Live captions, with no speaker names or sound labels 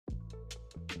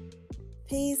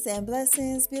Peace and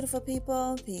blessings, beautiful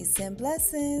people. Peace and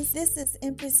blessings. This is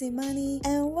Empress Imani,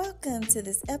 and welcome to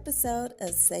this episode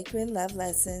of Sacred Love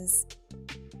Lessons.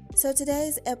 So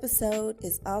today's episode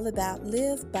is all about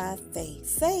live by faith.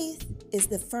 Faith is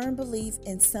the firm belief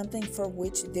in something for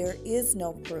which there is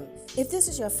no proof. If this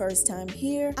is your first time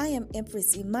here, I am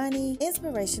Empress Imani,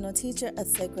 inspirational teacher of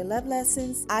Sacred Love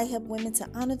Lessons. I help women to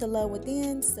honor the love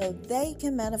within so they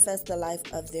can manifest the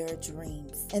life of their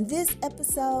dreams. In this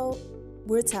episode,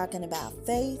 we're talking about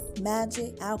faith,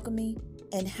 magic, alchemy,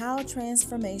 and how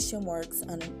transformation works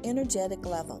on an energetic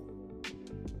level.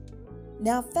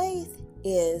 Now, faith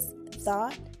is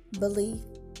thought, belief,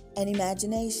 and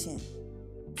imagination.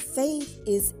 Faith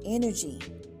is energy.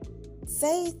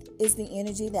 Faith is the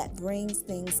energy that brings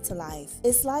things to life.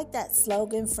 It's like that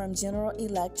slogan from General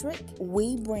Electric,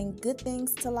 "We bring good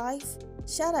things to life."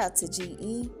 Shout out to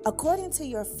GE. According to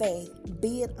your faith,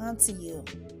 be it unto you.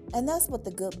 And that's what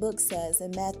the good book says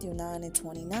in Matthew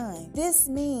 9:29. This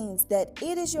means that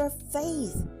it is your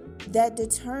faith that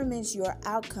determines your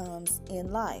outcomes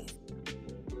in life.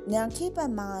 Now keep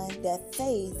in mind that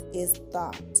faith is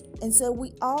thought. And so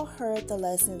we all heard the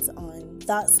lessons on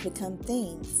thoughts become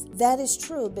things. That is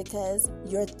true because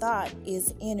your thought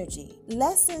is energy.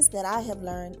 Lessons that I have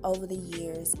learned over the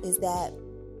years is that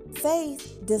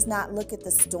faith does not look at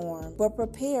the storm but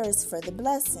prepares for the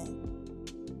blessing.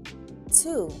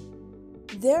 2,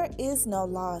 there is no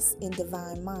loss in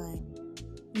divine mind.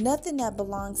 Nothing that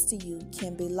belongs to you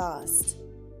can be lost.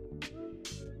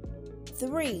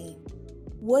 3,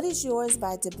 what is yours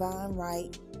by divine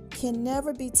right can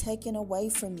never be taken away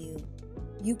from you.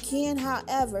 You can,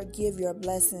 however, give your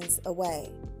blessings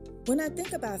away. When I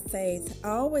think about faith,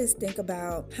 I always think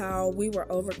about how we were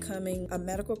overcoming a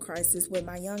medical crisis with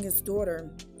my youngest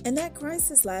daughter. And that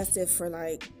crisis lasted for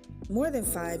more than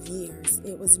 5 years.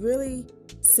 It was really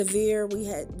severe. We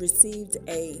had received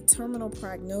a terminal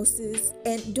prognosis.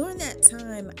 And during that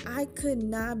time, I could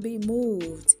not be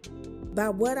moved by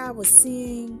what I was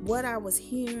seeing, what I was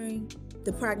hearing,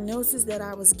 the prognosis that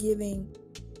I was giving.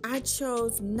 I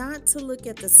chose not to look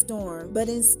at the storm, but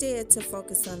instead to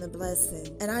focus on the blessing.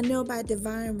 And I know by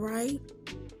divine right,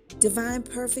 divine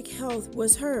perfect health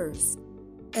was hers.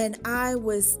 And I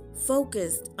was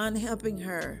focused on helping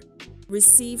her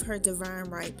receive her divine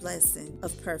right blessing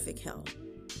of perfect health.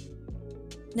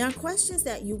 Now, questions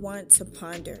that you want to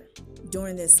ponder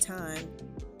during this time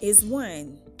is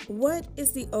 1, what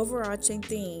is the overarching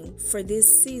theme for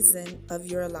this season of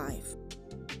your life?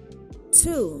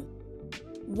 2,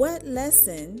 what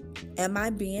lesson am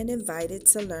I being invited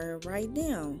to learn right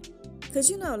now?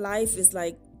 Because life is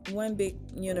like one big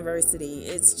university.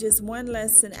 It's just one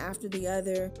lesson after the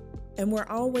other, and we're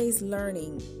always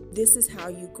learning. This is how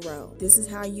you grow. This is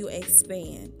how you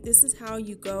expand. This is how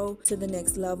you go to the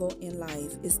next level in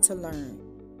life, is to learn.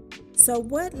 So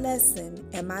what lesson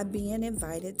am I being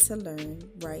invited to learn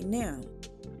right now?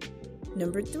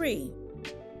 Number 3,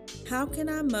 how can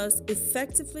I most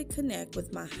effectively connect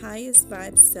with my highest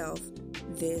vibe self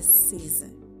this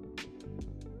season?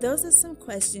 Those are some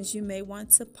questions you may want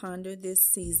to ponder this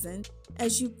season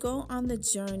as you go on the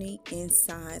journey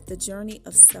inside, the journey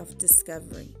of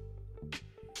self-discovery.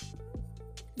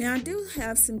 Now, I do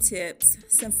have some tips,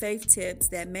 some faith tips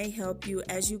that may help you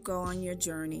as you go on your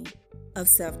journey of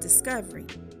self-discovery.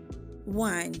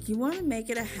 1, you want to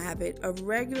make it a habit of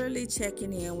regularly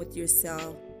checking in with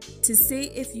yourself to see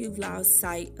if you've lost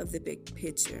sight of the big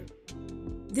picture.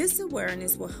 This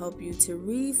awareness will help you to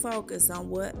refocus on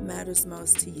what matters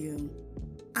most to you.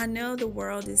 I know the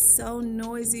world is so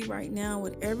noisy right now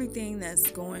with everything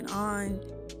that's going on,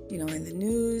 in the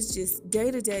news, just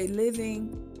day-to-day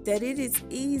living, that it is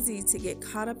easy to get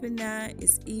caught up in that.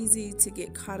 It's easy to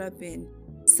get caught up in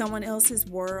someone else's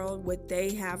world, what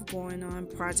they have going on,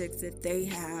 projects that they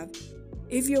have.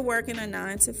 If you're working a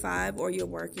 9 to 5 or you're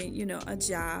working, a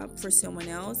job for someone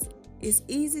else, it's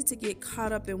easy to get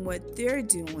caught up in what they're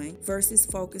doing versus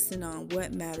focusing on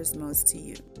what matters most to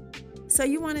you. So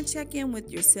you want to check in with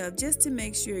yourself just to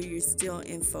make sure you're still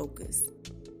in focus.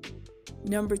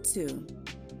 Number 2,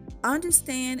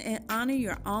 understand and honor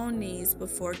your own needs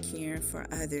before caring for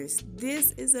others.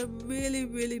 This is a really,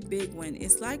 really big one.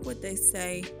 It's like what they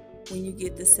say when you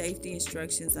get the safety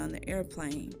instructions on the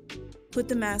airplane. Put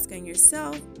the mask on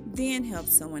yourself, then help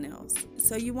someone else.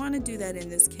 So you want to do that in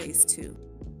this case too.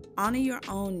 Honor your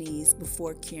own needs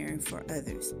before caring for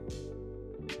others.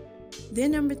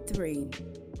 Then number 3,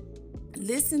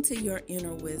 listen to your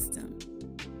inner wisdom.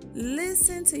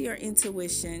 Listen to your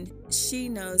intuition. She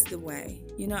knows the way.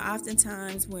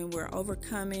 Oftentimes when we're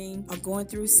overcoming or going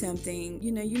through something,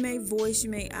 you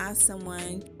may ask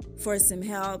someone for some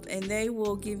help, and they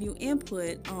will give you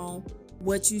input on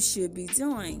what you should be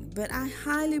doing, but I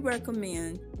highly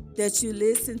recommend that you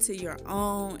listen to your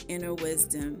own inner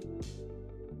wisdom.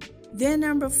 Then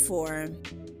number 4,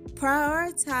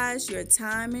 prioritize your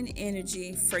time and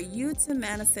energy for you to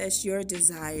manifest your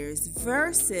desires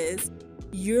versus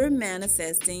you're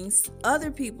manifesting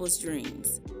other people's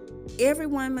dreams.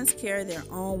 Everyone must carry their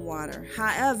own water.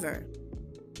 However,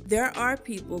 there are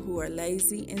people who are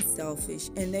lazy and selfish,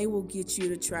 and they will get you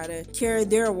to try to carry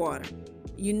their water.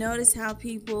 You notice how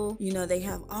people, they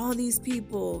have all these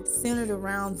people centered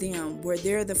around them where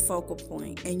they're the focal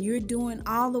point, and you're doing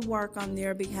all the work on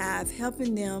their behalf,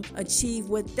 helping them achieve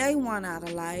what they want out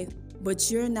of life,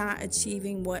 but you're not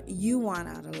achieving what you want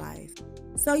out of life.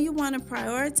 So you want to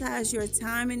prioritize your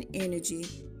time and energy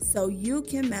so you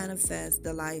can manifest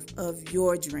the life of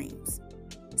your dreams.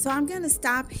 So I'm going to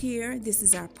stop here. This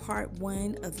is our part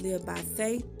 1 of Live by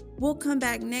Faith. We'll come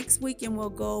back next week and we'll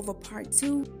go over part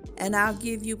 2, and I'll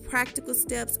give you practical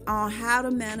steps on how to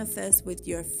manifest with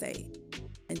your faith.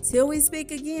 Until we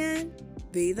speak again,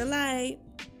 be the light.